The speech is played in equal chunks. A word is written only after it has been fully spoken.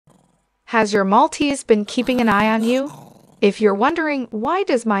Has your Maltese been keeping an eye on you? If you're wondering, why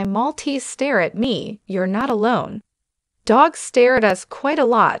does my Maltese stare at me, you're not alone. Dogs stare at us quite a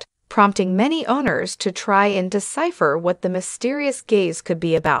lot, prompting many owners to try and decipher what the mysterious gaze could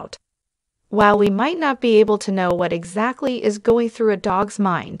be about. While we might not be able to know what exactly is going through a dog's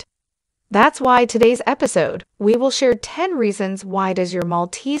mind, that's why today's episode, we will share 10 reasons why does your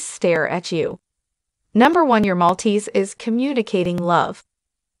Maltese stare at you. Number 1, your Maltese is communicating love.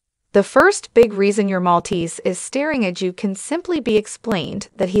 The first big reason your Maltese is staring at you can simply be explained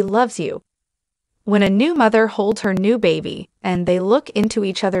that he loves you. When a new mother holds her new baby and they look into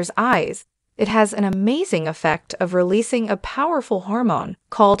each other's eyes, it has an amazing effect of releasing a powerful hormone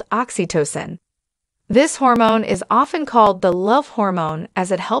called oxytocin. This hormone is often called the love hormone as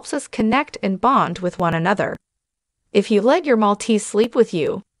it helps us connect and bond with one another. If you let your Maltese sleep with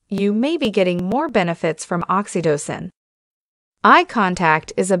you, you may be getting more benefits from oxytocin. Eye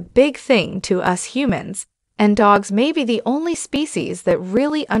contact is a big thing to us humans, and dogs may be the only species that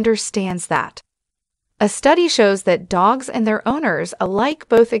really understands that. A study shows that dogs and their owners alike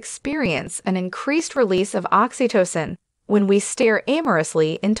both experience an increased release of oxytocin when we stare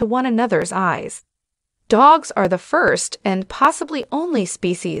amorously into one another's eyes. Dogs are the first and possibly only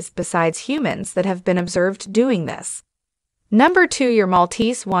species besides humans that have been observed doing this. Number 2, your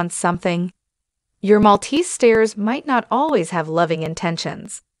Maltese wants something. Your Maltese stares might not always have loving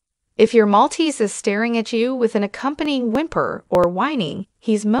intentions. If your Maltese is staring at you with an accompanying whimper or whining,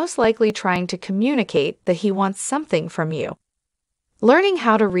 he's most likely trying to communicate that he wants something from you. Learning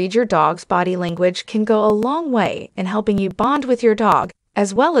how to read your dog's body language can go a long way in helping you bond with your dog,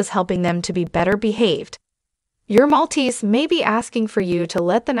 as well as helping them to be better behaved. Your Maltese may be asking for you to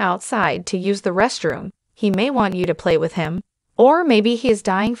let them outside to use the restroom. He may want you to play with him. Or maybe he is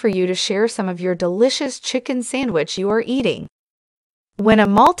dying for you to share some of your delicious chicken sandwich you are eating. When a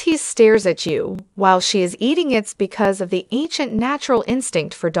Maltese stares at you while she is eating, it's because of the ancient natural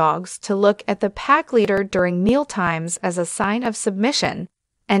instinct for dogs to look at the pack leader during meal times as a sign of submission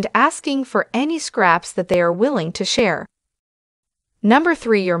and asking for any scraps that they are willing to share. Number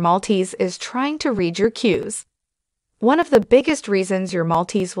 3, your Maltese is trying to read your cues. One of the biggest reasons your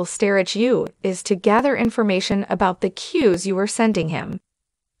Maltese will stare at you is to gather information about the cues you are sending him.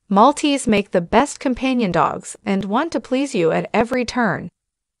 Maltese make the best companion dogs and want to please you at every turn.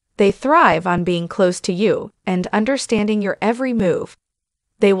 They thrive on being close to you and understanding your every move.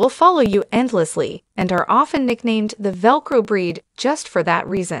 They will follow you endlessly and are often nicknamed the Velcro breed just for that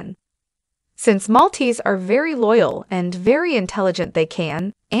reason. Since Maltese are very loyal and very intelligent, they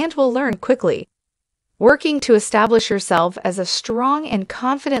can and will learn quickly. Working to establish yourself as a strong and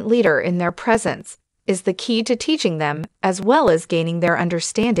confident leader in their presence is the key to teaching them as well as gaining their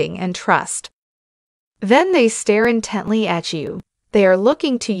understanding and trust. Then they stare intently at you. They are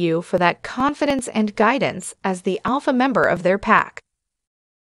looking to you for that confidence and guidance as the alpha member of their pack.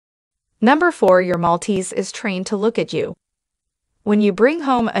 Number 4, your Maltese is trained to look at you. When you bring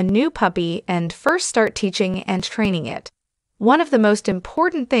home a new puppy and first start teaching and training it, one of the most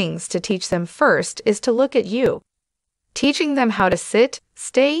important things to teach them first is to look at you. Teaching them how to sit,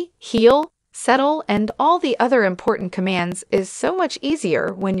 stay, heel, settle, and all the other important commands is so much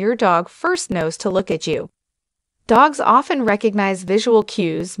easier when your dog first knows to look at you. Dogs often recognize visual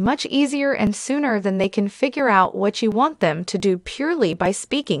cues much easier and sooner than they can figure out what you want them to do purely by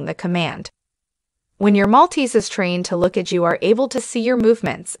speaking the command. When your Maltese is trained to look at you, are able to see your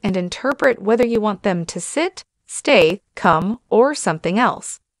movements and interpret whether you want them to sit, stay, come, or something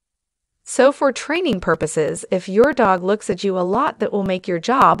else. So for training purposes, if your dog looks at you a lot, that will make your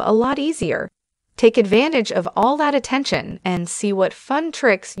job a lot easier. Take advantage of all that attention and see what fun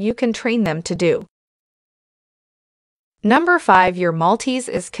tricks you can train them to do. Number 5, your Maltese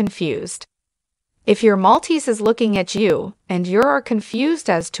is confused. If your Maltese is looking at you and you are confused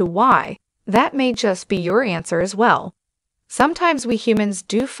as to why, that may just be your answer as well. Sometimes we humans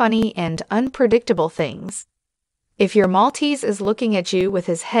do funny and unpredictable things. If your Maltese is looking at you with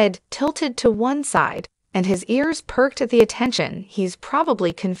his head tilted to one side and his ears perked at the attention, he's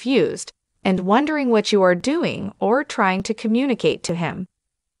probably confused and wondering what you are doing or trying to communicate to him.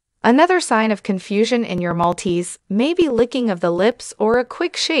 Another sign of confusion in your Maltese may be licking of the lips or a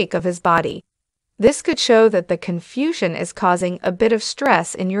quick shake of his body. This could show that the confusion is causing a bit of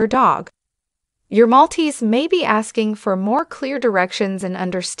stress in your dog. Your Maltese may be asking for more clear directions and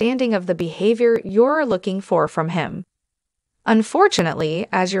understanding of the behavior you're looking for from him. Unfortunately,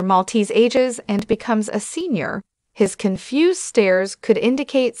 as your Maltese ages and becomes a senior, his confused stares could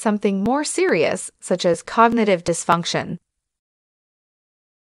indicate something more serious, such as cognitive dysfunction.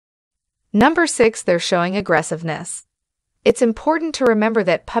 Number 6, they're showing aggressiveness. It's important to remember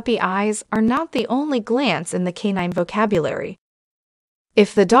that puppy eyes are not the only glance in the canine vocabulary.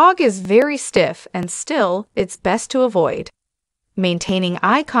 If the dog is very stiff and still, it's best to avoid maintaining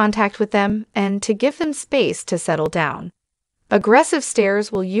eye contact with them and to give them space to settle down. Aggressive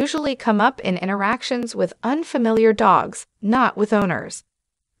stares will usually come up in interactions with unfamiliar dogs, not with owners.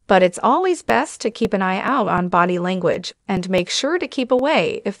 But it's always best to keep an eye out on body language and make sure to keep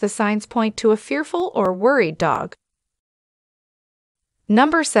away if the signs point to a fearful or worried dog.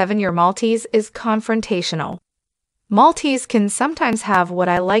 Number 7, your Maltese is confrontational. Maltese can sometimes have what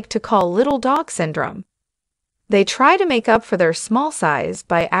I like to call little dog syndrome. They try to make up for their small size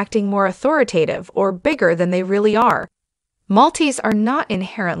by acting more authoritative or bigger than they really are. Maltese are not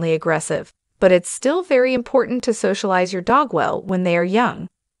inherently aggressive, but it's still very important to socialize your dog well when they are young.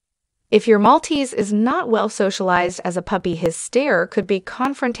 If your Maltese is not well socialized as a puppy, his stare could be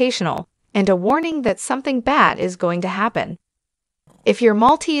confrontational and a warning that something bad is going to happen. If your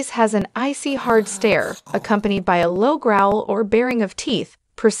Maltese has an icy hard stare, accompanied by a low growl or baring of teeth,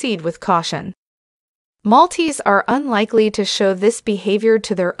 proceed with caution. Maltese are unlikely to show this behavior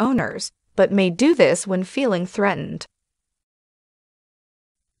to their owners, but may do this when feeling threatened.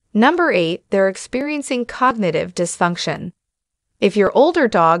 Number 8, they're experiencing cognitive dysfunction. If your older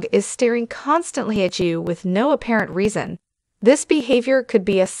dog is staring constantly at you with no apparent reason, this behavior could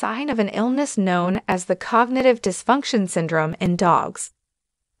be a sign of an illness known as the cognitive dysfunction syndrome in dogs.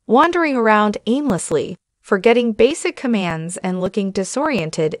 Wandering around aimlessly, forgetting basic commands, and looking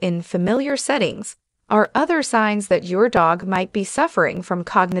disoriented in familiar settings are other signs that your dog might be suffering from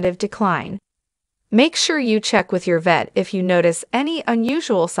cognitive decline. Make sure you check with your vet if you notice any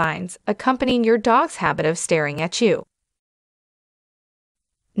unusual signs accompanying your dog's habit of staring at you.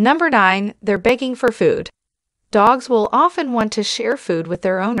 Number 9, they're begging for food. Dogs will often want to share food with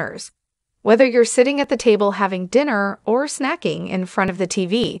their owners. Whether you're sitting at the table having dinner or snacking in front of the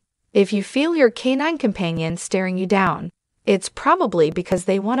TV, if you feel your canine companion staring you down, it's probably because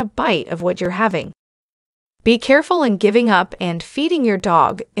they want a bite of what you're having. Be careful in giving up and feeding your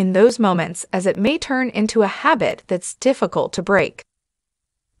dog in those moments, as it may turn into a habit that's difficult to break.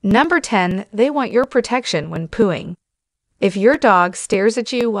 Number 10, they want your protection when pooing. If your dog stares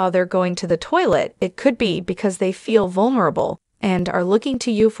at you while they're going to the toilet, it could be because they feel vulnerable and are looking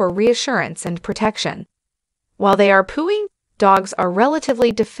to you for reassurance and protection. While they are pooing, dogs are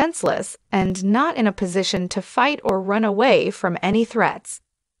relatively defenseless and not in a position to fight or run away from any threats.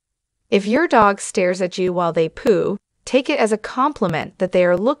 If your dog stares at you while they poo, take it as a compliment that they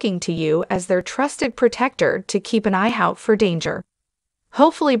are looking to you as their trusted protector to keep an eye out for danger.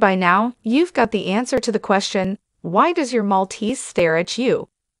 Hopefully by now, you've got the answer to the question, why does your Maltese stare at you?